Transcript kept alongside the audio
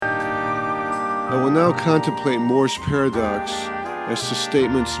I will now contemplate Moore's paradox as to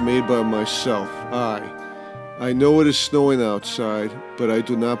statements made by myself. I know it is snowing outside, but I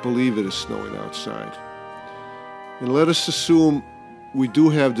do not believe it is snowing outside. And let us assume we do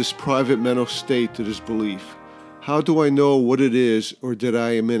have this private mental state that is belief. How do I know what it is or that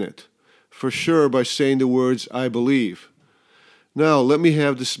I am in it? For sure, by saying the words, I believe. Now, let me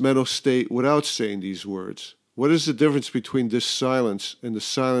have this mental state without saying these words. What is the difference between this silence and the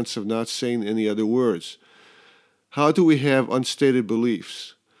silence of not saying any other words? How do we have unstated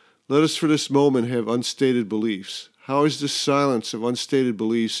beliefs? Let us for this moment have unstated beliefs. How is this silence of unstated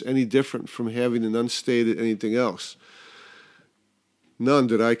beliefs any different from having an unstated anything else? None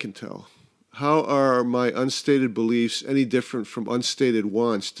that I can tell. How are my unstated beliefs any different from unstated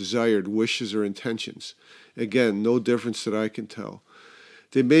wants, desired wishes, or intentions? Again, no difference that I can tell.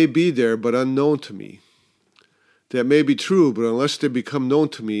 They may be there, but unknown to me. That may be true, but unless they become known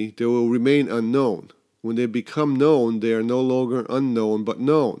to me, they will remain unknown. When they become known, they are no longer unknown, but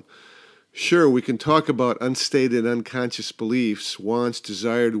known. Sure, we can talk about unstated unconscious beliefs, wants,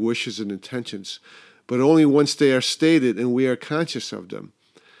 desired wishes, and intentions, but only once they are stated and we are conscious of them.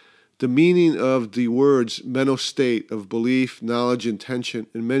 The meaning of the words mental state of belief, knowledge, intention,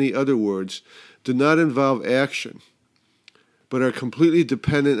 and many other words do not involve action, but are completely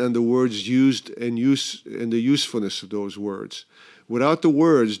dependent on the words used and the usefulness of those words. Without the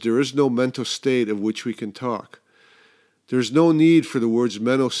words, there is no mental state of which we can talk. There is no need for the words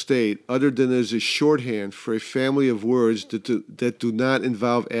mental state other than as a shorthand for a family of words that do not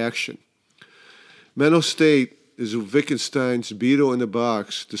involve action. Mental state is Wittgenstein's beetle in the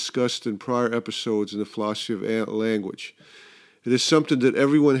box discussed in prior episodes in the philosophy of language. It is something that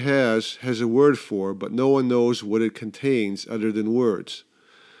everyone has a word for, but no one knows what it contains other than words.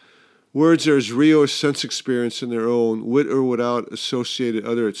 Words are as real as sense experience in their own, with or without associated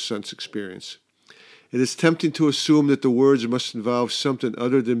other sense experience. It is tempting to assume that the words must involve something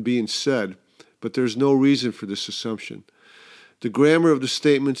other than being said, but there is no reason for this assumption. The grammar of the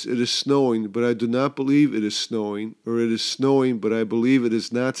statements, it is snowing, but I do not believe it is snowing, or it is snowing, but I believe it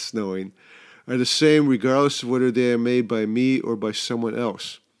is not snowing, are the same regardless of whether they are made by me or by someone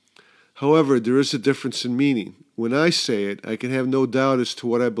else. However, there is a difference in meaning. When I say it, I can have no doubt as to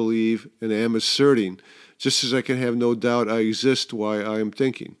what I believe and am asserting, just as I can have no doubt I exist while I am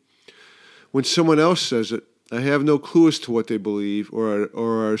thinking. When someone else says it, I have no clue as to what they believe or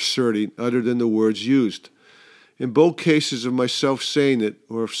are asserting other than the words used. In both cases of myself saying it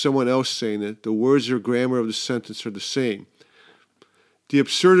or of someone else saying it, the words or grammar of the sentence are the same. The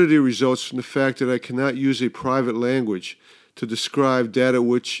absurdity results from the fact that I cannot use a private language to describe that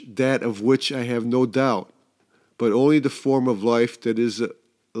of which I have no doubt, but only the form of life that is a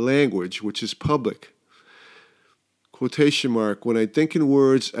language which is public. Quotation mark, when I think in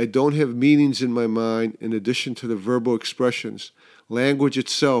words, I don't have meanings in my mind in addition to the verbal expressions. Language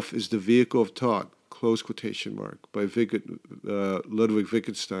itself is the vehicle of thought. Close quotation mark, by Ludwig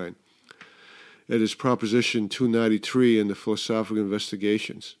Wittgenstein. It is Proposition 293 in the Philosophical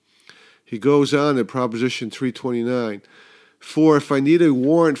Investigations. He goes on at Proposition 329. For if I need a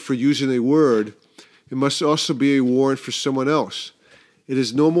warrant for using a word, it must also be a warrant for someone else. It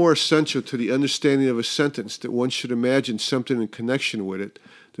is no more essential to the understanding of a sentence that one should imagine something in connection with it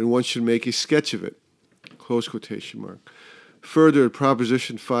than one should make a sketch of it. Close quotation mark. Further, at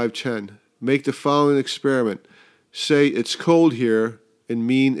Proposition 510, make the following experiment. Say, it's cold here, and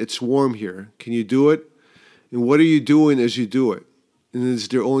mean it's warm here. Can you do it? And what are you doing as you do it? And is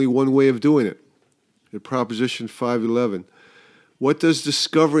there only one way of doing it? At Proposition 511, what does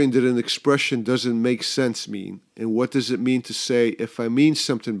discovering that an expression doesn't make sense mean? And what does it mean to say, if I mean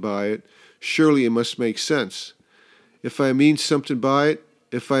something by it, surely it must make sense? If I mean something by it,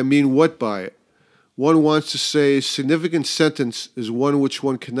 if I mean what by it? One wants to say a significant sentence is one which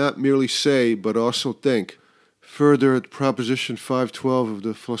one cannot merely say, but also think. Further, at Proposition 512 of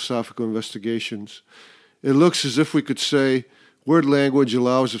the Philosophical Investigations, it looks as if we could say, word language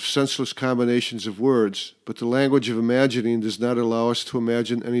allows of senseless combinations of words, but the language of imagining does not allow us to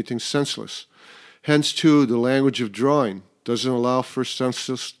imagine anything senseless. Hence, too, the language of drawing doesn't allow for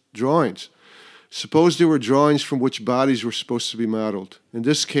senseless drawings. Suppose there were drawings from which bodies were supposed to be modeled. In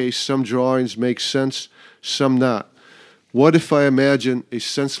this case, some drawings make sense, some not. What if I imagine a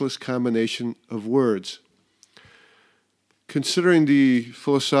senseless combination of words? Considering the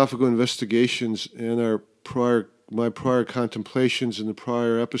philosophical investigations and my prior contemplations in the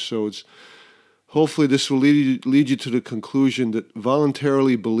prior episodes, hopefully this will lead you to the conclusion that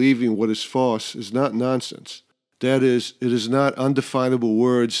voluntarily believing what is false is not nonsense. That is, it is not undefinable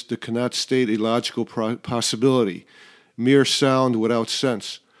words that cannot state a logical possibility, mere sound without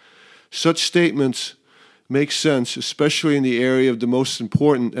sense. Such statements make sense, especially in the area of the most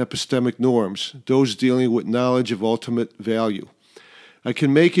important epistemic norms, those dealing with knowledge of ultimate value. I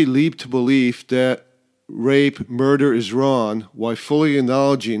can make a leap to belief that rape, murder is wrong, while fully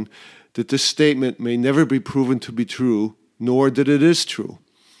acknowledging that this statement may never be proven to be true, nor that it is true.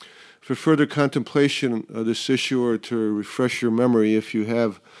 For further contemplation of this issue, or to refresh your memory, if you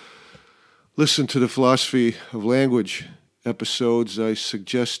have listened to the Philosophy of Language episodes, I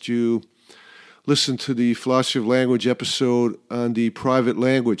suggest you listen to the Philosophy of Language episode on the private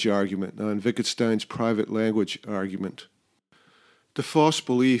language argument, on Wittgenstein's private language argument. The false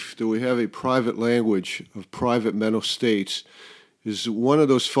belief that we have a private language of private mental states is one of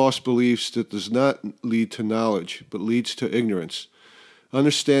those false beliefs that does not lead to knowledge, but leads to ignorance.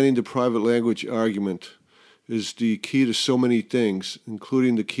 Understanding the private language argument is the key to so many things,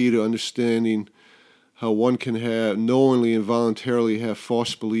 including the key to understanding how one can have knowingly and voluntarily have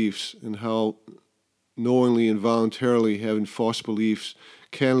false beliefs, and how knowingly and voluntarily having false beliefs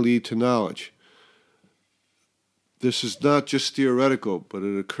can lead to knowledge. This is not just theoretical, but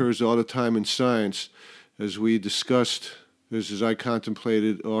it occurs all the time in science, as we discussed, as I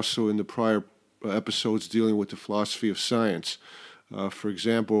contemplated also in the prior episodes dealing with the philosophy of science. For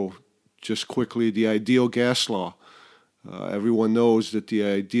example, just quickly, the ideal gas law. Everyone knows that the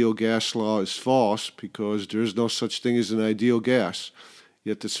ideal gas law is false because there is no such thing as an ideal gas.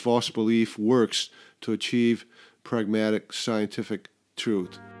 Yet this false belief works to achieve pragmatic scientific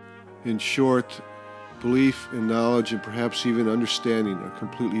truth. In short, belief and knowledge and perhaps even understanding are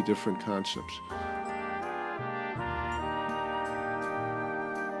completely different concepts.